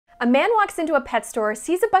A man walks into a pet store,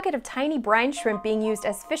 sees a bucket of tiny brine shrimp being used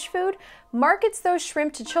as fish food, markets those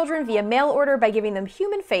shrimp to children via mail order by giving them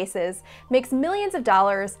human faces, makes millions of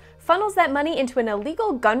dollars, funnels that money into an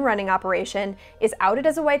illegal gun-running operation, is outed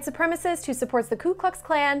as a white supremacist who supports the Ku Klux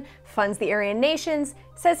Klan, funds the Aryan Nations,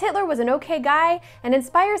 says Hitler was an okay guy, and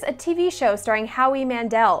inspires a TV show starring Howie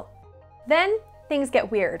Mandel. Then, things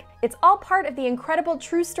get weird. It's all part of the incredible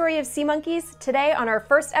true story of sea monkeys today on our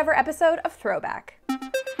first ever episode of Throwback.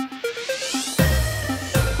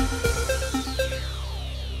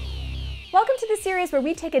 Welcome to the series where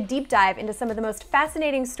we take a deep dive into some of the most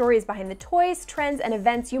fascinating stories behind the toys, trends, and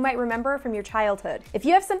events you might remember from your childhood. If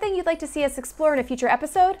you have something you'd like to see us explore in a future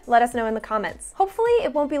episode, let us know in the comments. Hopefully,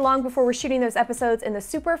 it won't be long before we're shooting those episodes in the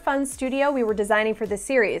super fun studio we were designing for this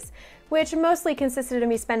series, which mostly consisted of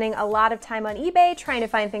me spending a lot of time on eBay trying to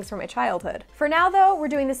find things from my childhood. For now though, we're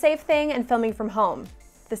doing the safe thing and filming from home.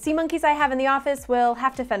 The sea monkeys I have in the office will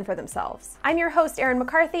have to fend for themselves. I'm your host, Erin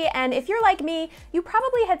McCarthy, and if you're like me, you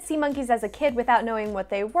probably had sea monkeys as a kid without knowing what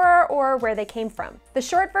they were or where they came from. The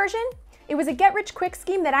short version? It was a get-rich-quick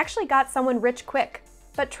scheme that actually got someone rich quick.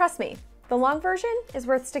 But trust me, the long version is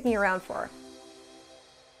worth sticking around for.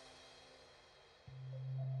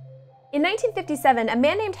 In 1957, a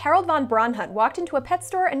man named Harold von Braunhut walked into a pet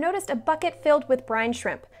store and noticed a bucket filled with brine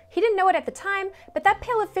shrimp. He didn't know it at the time, but that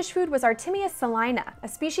pail of fish food was Artemia salina, a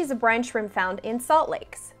species of brine shrimp found in salt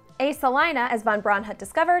lakes. A salina, as von Braunhut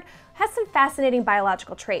discovered, has some fascinating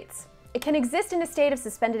biological traits. It can exist in a state of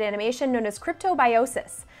suspended animation known as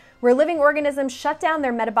cryptobiosis, where living organisms shut down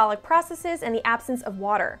their metabolic processes in the absence of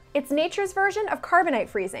water. It's nature's version of carbonite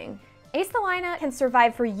freezing. A salina can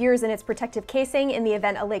survive for years in its protective casing in the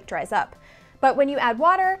event a lake dries up. But when you add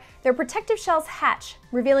water, their protective shells hatch,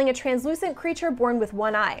 revealing a translucent creature born with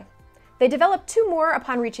one eye. They develop two more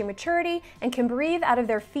upon reaching maturity and can breathe out of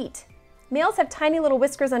their feet. Males have tiny little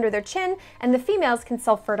whiskers under their chin, and the females can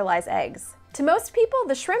self-fertilize eggs. To most people,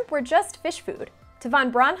 the shrimp were just fish food. To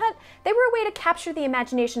von Braunhut, they were a way to capture the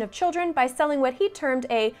imagination of children by selling what he termed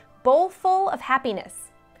a bowl full of happiness.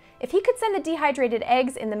 If he could send the dehydrated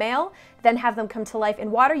eggs in the mail, then have them come to life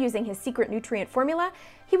in water using his secret nutrient formula,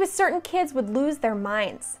 he was certain kids would lose their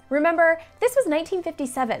minds. Remember, this was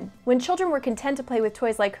 1957, when children were content to play with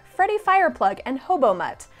toys like Freddy Fireplug and Hobo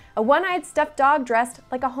Mutt, a one-eyed stuffed dog dressed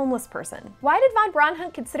like a homeless person. Why did von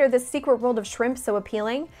Braunhut consider this secret world of shrimp so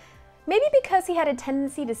appealing? Maybe because he had a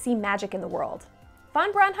tendency to see magic in the world.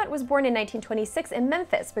 Von Braunhut was born in 1926 in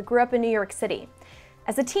Memphis, but grew up in New York City.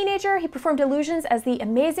 As a teenager, he performed illusions as the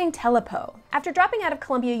amazing Telepo. After dropping out of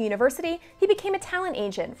Columbia University, he became a talent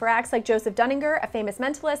agent for acts like Joseph Dunninger, a famous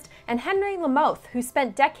mentalist, and Henry Lamothe, who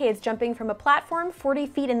spent decades jumping from a platform 40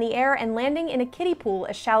 feet in the air and landing in a kiddie pool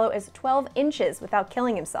as shallow as 12 inches without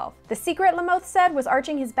killing himself. The secret, Lamothe said, was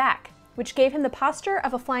arching his back, which gave him the posture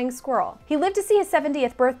of a flying squirrel. He lived to see his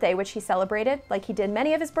 70th birthday, which he celebrated, like he did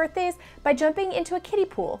many of his birthdays, by jumping into a kiddie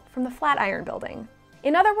pool from the Flatiron Building.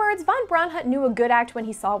 In other words, von Braunhut knew a good act when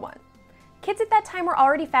he saw one. Kids at that time were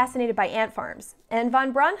already fascinated by ant farms, and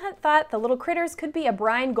von Braunhut thought the little critters could be a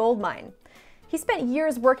brine gold mine. He spent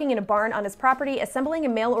years working in a barn on his property, assembling a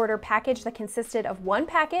mail order package that consisted of one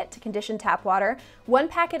packet to condition tap water, one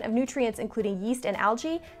packet of nutrients including yeast and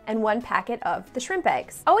algae, and one packet of the shrimp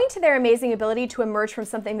eggs. Owing to their amazing ability to emerge from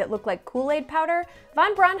something that looked like Kool-Aid powder,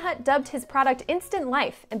 von Braunhut dubbed his product Instant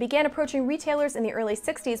Life and began approaching retailers in the early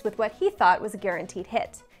 60s with what he thought was a guaranteed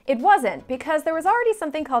hit. It wasn't, because there was already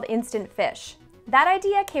something called instant fish. That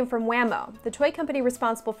idea came from Wham-O, the toy company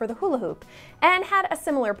responsible for the hula hoop, and had a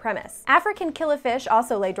similar premise. African killifish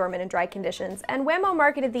also lay dormant in dry conditions, and Wham-O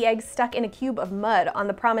marketed the eggs stuck in a cube of mud on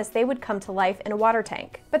the promise they would come to life in a water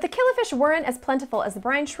tank. But the killifish weren't as plentiful as the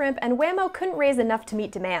brine shrimp, and Wham-O couldn't raise enough to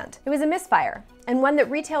meet demand. It was a misfire, and one that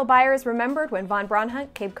retail buyers remembered when von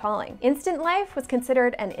Braunhut came calling. Instant Life was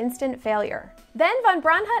considered an instant failure. Then von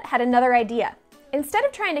Braunhut had another idea. Instead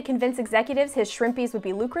of trying to convince executives his shrimpies would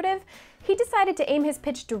be lucrative, he decided to aim his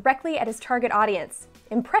pitch directly at his target audience,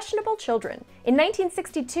 impressionable children. In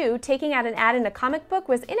 1962, taking out an ad in a comic book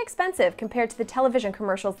was inexpensive compared to the television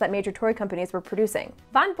commercials that major toy companies were producing.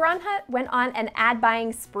 Von Braunhut went on an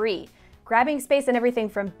ad-buying spree, grabbing space in everything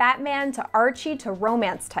from Batman to Archie to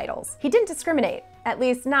romance titles. He didn't discriminate, at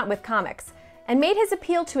least not with comics, and made his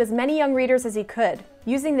appeal to as many young readers as he could,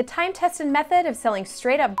 using the time-tested method of selling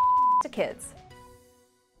straight-up to kids.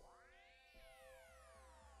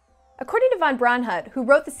 According to von Braunhut, who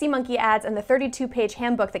wrote the sea monkey ads and the 32-page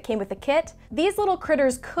handbook that came with the kit, these little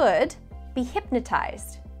critters could be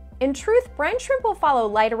hypnotized. In truth, brine shrimp will follow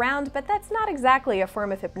light around, but that's not exactly a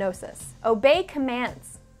form of hypnosis. Obey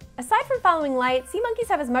commands. Aside from following light, sea monkeys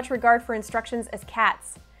have as much regard for instructions as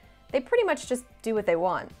cats. They pretty much just do what they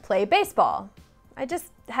want. Play baseball. I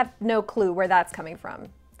just have no clue where that's coming from.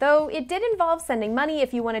 Though it did involve sending money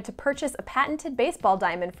if you wanted to purchase a patented baseball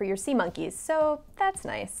diamond for your sea monkeys, so that's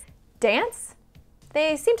nice. Dance?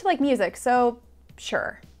 They seem to like music, so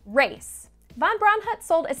sure. Race. Von Braunhut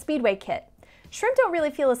sold a speedway kit. Shrimp don't really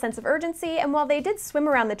feel a sense of urgency, and while they did swim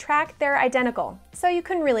around the track, they're identical, so you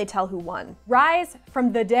couldn't really tell who won. Rise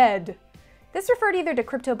from the dead. This referred either to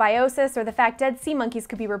cryptobiosis or the fact dead sea monkeys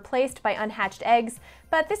could be replaced by unhatched eggs,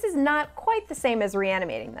 but this is not quite the same as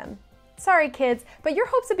reanimating them. Sorry kids, but your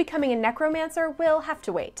hopes of becoming a necromancer will have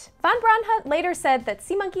to wait. Von Braunhut later said that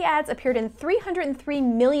sea monkey ads appeared in 303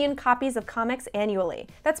 million copies of comics annually.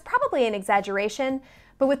 That's probably an exaggeration,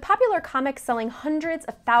 but with popular comics selling hundreds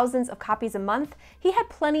of thousands of copies a month, he had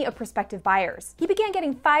plenty of prospective buyers. He began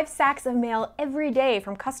getting 5 sacks of mail every day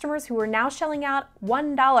from customers who were now shelling out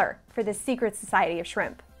 $1 for this secret society of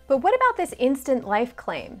shrimp. But what about this instant life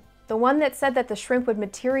claim? The one that said that the shrimp would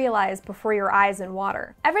materialize before your eyes in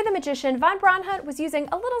water. Ever the magician, Von Braunhut was using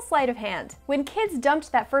a little sleight of hand. When kids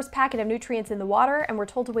dumped that first packet of nutrients in the water and were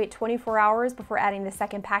told to wait 24 hours before adding the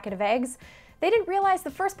second packet of eggs, they didn't realize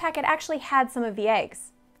the first packet actually had some of the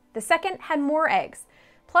eggs. The second had more eggs,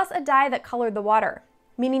 plus a dye that colored the water,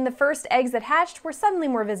 meaning the first eggs that hatched were suddenly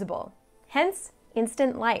more visible. Hence,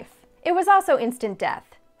 instant life. It was also instant death.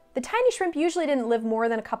 The tiny shrimp usually didn't live more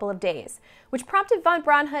than a couple of days, which prompted Von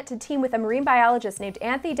Braunhut to team with a marine biologist named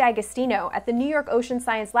Anthony D'Agostino at the New York Ocean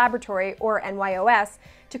Science Laboratory, or NYOS,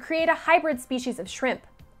 to create a hybrid species of shrimp,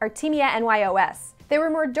 Artemia NYOS. They were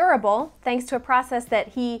more durable, thanks to a process that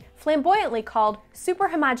he flamboyantly called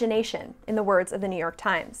superhomogenation, in the words of the New York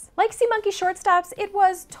Times. Like sea monkey shortstops, it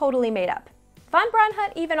was totally made up. Von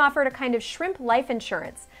Braunhut even offered a kind of shrimp life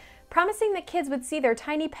insurance, promising that kids would see their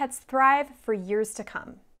tiny pets thrive for years to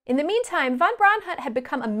come. In the meantime, Von Braunhut had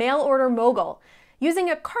become a mail-order mogul, using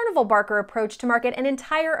a carnival barker approach to market an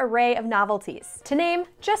entire array of novelties. To name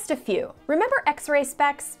just a few. Remember X-ray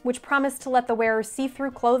specs, which promised to let the wearer see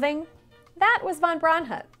through clothing? That was Von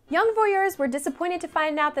Braunhut. Young voyeurs were disappointed to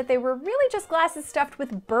find out that they were really just glasses stuffed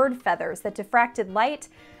with bird feathers that diffracted light,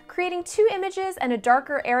 creating 2 images and a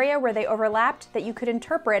darker area where they overlapped that you could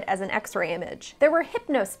interpret as an X-ray image. There were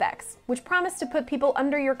hypnospecs, which promised to put people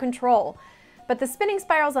under your control, but the spinning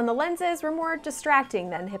spirals on the lenses were more distracting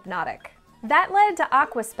than hypnotic. That led to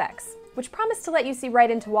aquaspecs, which promised to let you see right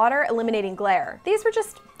into water, eliminating glare. These were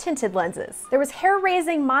just tinted lenses. There was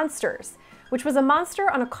hair-raising monsters, which was a monster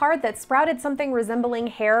on a card that sprouted something resembling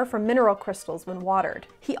hair from mineral crystals when watered.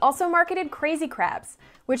 He also marketed crazy crabs,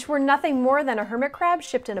 which were nothing more than a hermit crab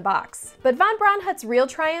shipped in a box. But Von Braunhut's real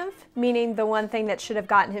triumph, meaning the one thing that should have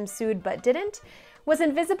gotten him sued but didn't, was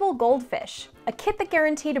invisible goldfish, a kit that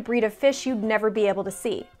guaranteed a breed of fish you'd never be able to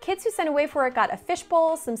see. Kids who sent away for it got a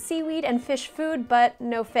fishbowl, some seaweed, and fish food, but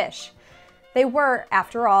no fish. They were,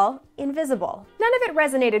 after all, invisible. None of it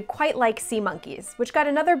resonated quite like sea monkeys, which got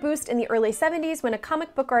another boost in the early 70s when a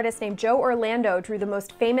comic book artist named Joe Orlando drew the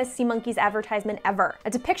most famous sea monkeys advertisement ever, a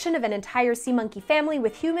depiction of an entire sea monkey family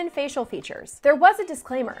with human facial features. There was a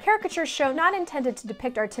disclaimer: caricatures show not intended to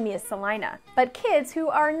depict Artemia salina, but kids who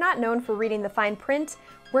are not known for reading the fine print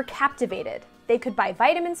were captivated. They could buy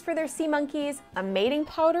vitamins for their sea monkeys, a mating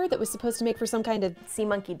powder that was supposed to make for some kind of sea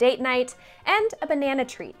monkey date night, and a banana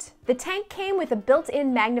treat. The tank came with a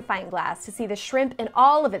built-in magnifying glass to see the shrimp in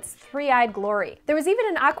all of its 3-eyed glory. There was even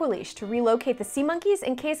an aqua leash to relocate the sea monkeys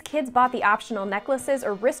in case kids bought the optional necklaces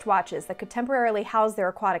or wristwatches that could temporarily house their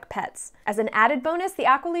aquatic pets. As an added bonus, the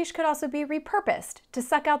aqua leash could also be repurposed to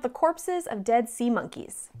suck out the corpses of dead sea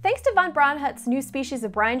monkeys. Thanks to Von Braunhut's new species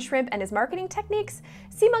of brine shrimp and his marketing techniques,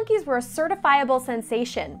 sea monkeys were a certifiable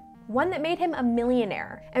sensation, one that made him a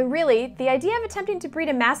millionaire. And really, the idea of attempting to breed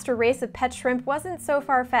a master race of pet shrimp wasn't so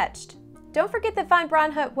far-fetched. Don't forget that Von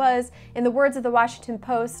Braunhut was, in the words of the Washington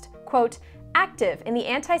Post, quote, active in the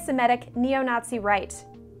anti-Semitic neo-Nazi right.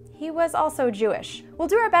 He was also Jewish. We'll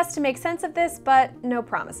do our best to make sense of this, but no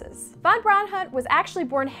promises. Von Braunhut was actually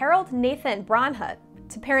born Harold Nathan Braunhut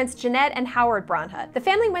to parents Jeanette and Howard Braunhut. The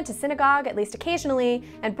family went to synagogue, at least occasionally,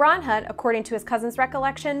 and Braunhut, according to his cousin's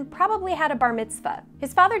recollection, probably had a bar mitzvah.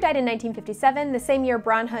 His father died in 1957, the same year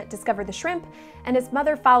Braunhut discovered the shrimp, and his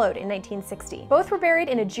mother followed in 1960. Both were buried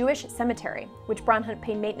in a Jewish cemetery, which Braunhut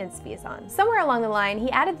paid maintenance fees on. Somewhere along the line,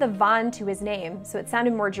 he added the Von to his name, so it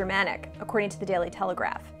sounded more Germanic, according to the Daily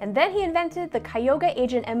Telegraph. And then he invented the Cayuga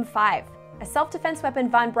Agent M5, a self-defense weapon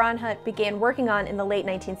Von Braunhut began working on in the late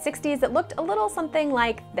 1960s that looked a little something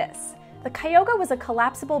like this. The Cayuga was a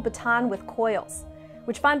collapsible baton with coils,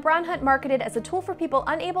 which Von Braunhut marketed as a tool for people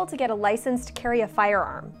unable to get a license to carry a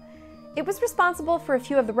firearm. It was responsible for a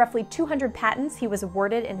few of the roughly 200 patents he was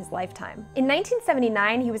awarded in his lifetime. In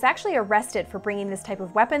 1979, he was actually arrested for bringing this type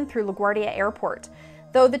of weapon through LaGuardia Airport,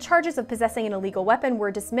 though the charges of possessing an illegal weapon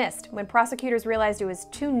were dismissed when prosecutors realized it was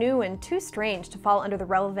too new and too strange to fall under the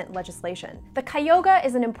relevant legislation. The Cayuga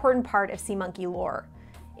is an important part of sea monkey lore.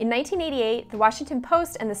 In 1988, the Washington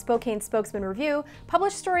Post and the Spokane Spokesman Review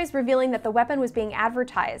published stories revealing that the weapon was being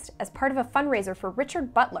advertised as part of a fundraiser for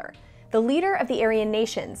Richard Butler, the leader of the Aryan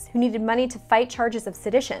Nations, who needed money to fight charges of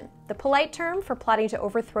sedition, the polite term for plotting to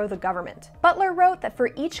overthrow the government. Butler wrote that for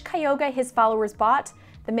each Cayuga his followers bought,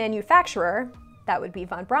 the manufacturer, that would be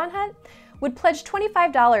von Braunhut, would pledge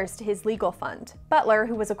 $25 to his legal fund. Butler,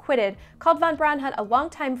 who was acquitted, called von Braunhut a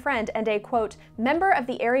longtime friend and a, quote, member of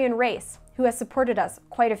the Aryan race, who has supported us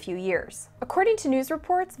quite a few years. According to news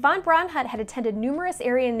reports, von Braunhut had attended numerous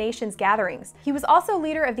Aryan Nations gatherings. He was also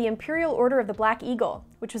leader of the Imperial Order of the Black Eagle,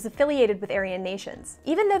 which was affiliated with Aryan Nations.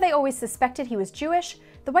 Even though they always suspected he was Jewish,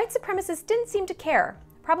 the white supremacists didn't seem to care,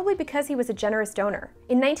 probably because he was a generous donor.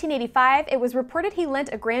 In 1985, it was reported he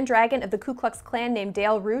lent a Grand Dragon of the Ku Klux Klan named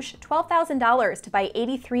Dale Roush $12,000 to buy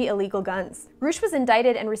 83 illegal guns. Roush was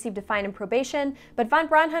indicted and received a fine and probation, but von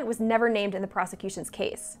Braunhut was never named in the prosecution's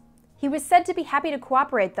case. He was said to be happy to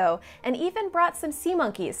cooperate, though, and even brought some sea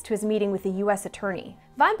monkeys to his meeting with the U.S. attorney.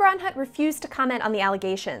 Von Braunhut refused to comment on the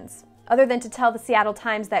allegations, other than to tell the Seattle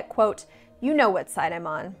Times that, quote, you know what side I'm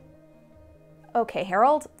on. Okay,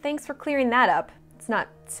 Harold, thanks for clearing that up. It's not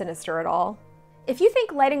sinister at all. If you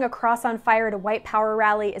think lighting a cross on fire at a white power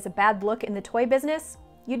rally is a bad look in the toy business,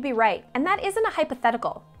 you'd be right. And that isn't a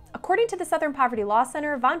hypothetical. According to the Southern Poverty Law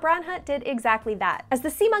Center, von Braunhut did exactly that. As the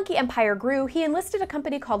sea monkey empire grew, he enlisted a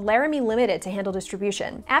company called Laramie Limited to handle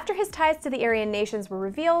distribution. After his ties to the Aryan Nations were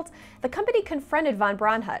revealed, the company confronted von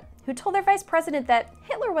Braunhut, who told their vice president that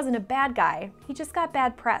Hitler wasn't a bad guy, he just got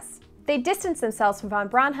bad press. They distanced themselves from von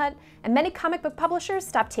Braunhut, and many comic book publishers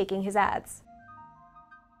stopped taking his ads.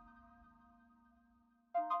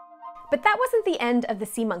 But that wasn't the end of the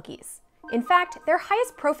sea monkeys. In fact, their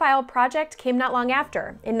highest profile project came not long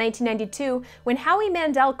after, in 1992, when Howie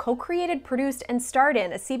Mandel co-created, produced, and starred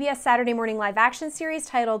in a CBS Saturday morning live-action series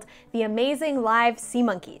titled The Amazing Live Sea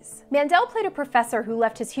Monkeys. Mandel played a professor who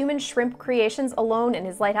left his human shrimp creations alone in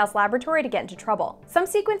his lighthouse laboratory to get into trouble. Some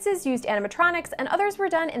sequences used animatronics, and others were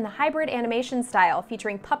done in the hybrid animation style,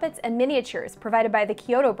 featuring puppets and miniatures provided by the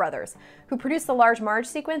Kyoto brothers, who produced the Large Marge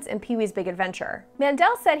sequence in Pee-wee's Big Adventure.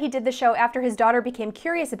 Mandel said he did the show after his daughter became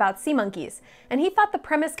curious about sea monkeys, and he thought the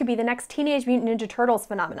premise could be the next Teenage Mutant Ninja Turtles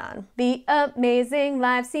phenomenon. The amazing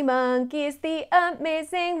live sea monkeys, the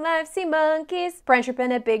amazing live sea monkeys. Brine shrimp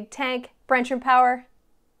in a big tank, brine shrimp power.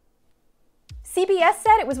 CBS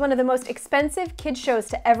said it was one of the most expensive kids shows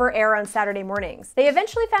to ever air on Saturday mornings. They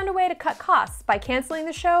eventually found a way to cut costs by canceling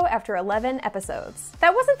the show after 11 episodes.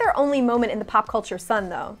 That wasn't their only moment in the pop culture sun,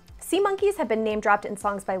 though. Sea monkeys have been name-dropped in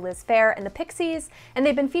songs by Liz Phair and the Pixies, and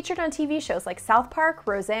they've been featured on TV shows like South Park,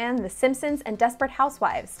 Roseanne, The Simpsons, and Desperate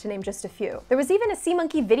Housewives, to name just a few. There was even a sea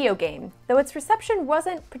monkey video game, though its reception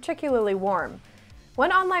wasn't particularly warm.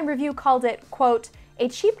 One online review called it, quote, a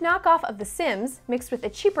cheap knockoff of The Sims mixed with a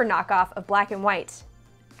cheaper knockoff of Black and White.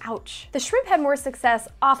 Ouch. The shrimp had more success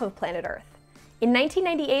off of planet Earth. In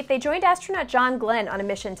 1998, they joined astronaut John Glenn on a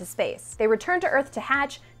mission to space. They returned to Earth to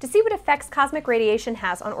hatch to see what effects cosmic radiation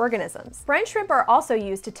has on organisms. Brine shrimp are also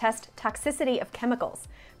used to test toxicity of chemicals,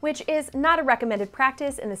 which is not a recommended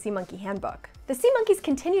practice in the Sea Monkey Handbook. The sea monkeys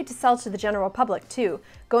continued to sell to the general public too,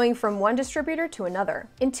 going from one distributor to another.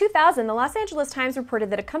 In 2000, the Los Angeles Times reported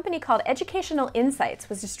that a company called Educational Insights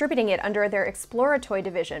was distributing it under their Exploratoy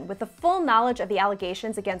division with the full knowledge of the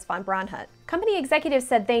allegations against von Braunhut. Company executives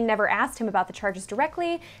said they never asked him about the charges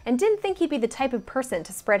directly and didn't think he'd be the type of person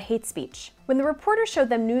to spread hate speech. When the reporter showed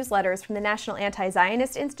them newsletters from the National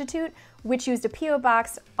Anti-Zionist Institute, which used a P.O.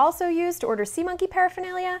 box also used to order sea monkey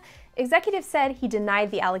paraphernalia, executives said he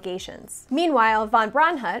denied the allegations. Meanwhile, von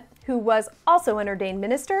Braunhut, who was also an ordained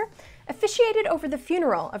minister, officiated over the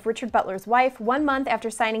funeral of Richard Butler's wife 1 month after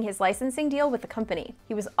signing his licensing deal with the company.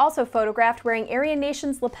 He was also photographed wearing Aryan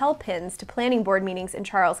Nations lapel pins to planning board meetings in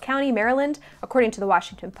Charles County, Maryland, according to the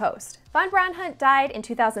Washington Post. Von Braunhut died in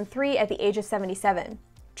 2003 at the age of 77.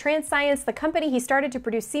 Transscience, the company he started to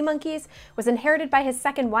produce sea monkeys, was inherited by his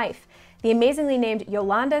second wife, the amazingly named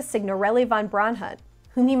Yolanda Signorelli von Braunhut,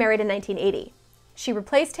 whom he married in 1980. She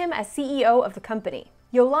replaced him as CEO of the company.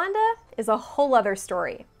 Yolanda is a whole other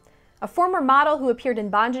story. A former model who appeared in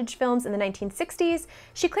bondage films in the 1960s,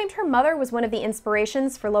 she claimed her mother was one of the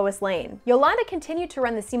inspirations for Lois Lane. Yolanda continued to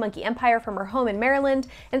run the Sea Monkey empire from her home in Maryland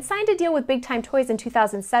and signed a deal with Big Time Toys in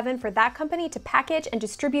 2007 for that company to package and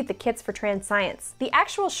distribute the kits for trans science. The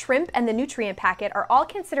actual shrimp and the nutrient packet are all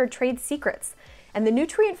considered trade secrets, and the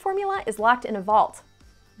nutrient formula is locked in a vault.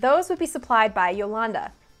 Those would be supplied by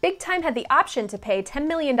Yolanda. Big Time had the option to pay $10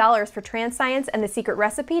 million for trans science and the secret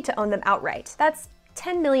recipe to own them outright. That's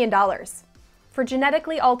 $10 million for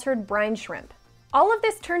genetically altered brine shrimp. All of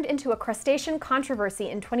this turned into a crustacean controversy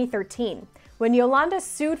in 2013, when Yolanda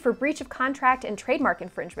sued for breach of contract and trademark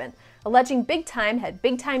infringement, alleging Big Time had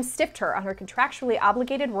Big Time stiffed her on her contractually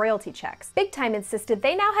obligated royalty checks. Big Time insisted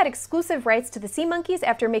they now had exclusive rights to the sea monkeys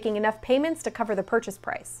after making enough payments to cover the purchase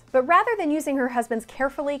price. But rather than using her husband's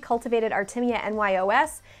carefully cultivated Artemia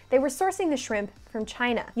NYOS, they were sourcing the shrimp from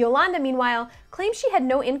China. Yolanda, meanwhile, claimed she had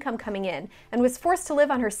no income coming in and was forced to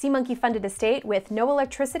live on her sea monkey-funded estate with no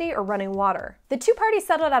electricity or running water. The two parties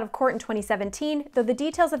settled out of court in 2017, though the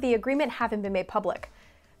details of the agreement haven't been made public.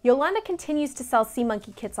 Yolanda continues to sell sea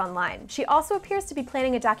monkey kits online. She also appears to be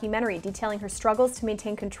planning a documentary detailing her struggles to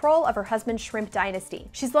maintain control of her husband's shrimp dynasty.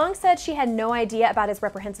 She's long said she had no idea about his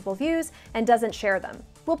reprehensible views and doesn't share them.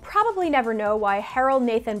 We'll probably never know why Harold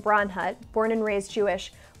Nathan Braunhut, born and raised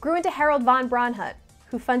Jewish, grew into Harold von Braunhut,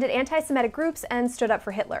 who funded anti-Semitic groups and stood up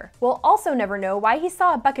for Hitler. We'll also never know why he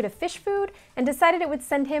saw a bucket of fish food and decided it would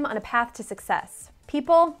send him on a path to success.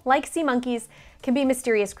 People, like sea monkeys, can be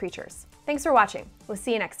mysterious creatures. Thanks for watching. We'll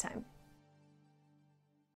see you next time.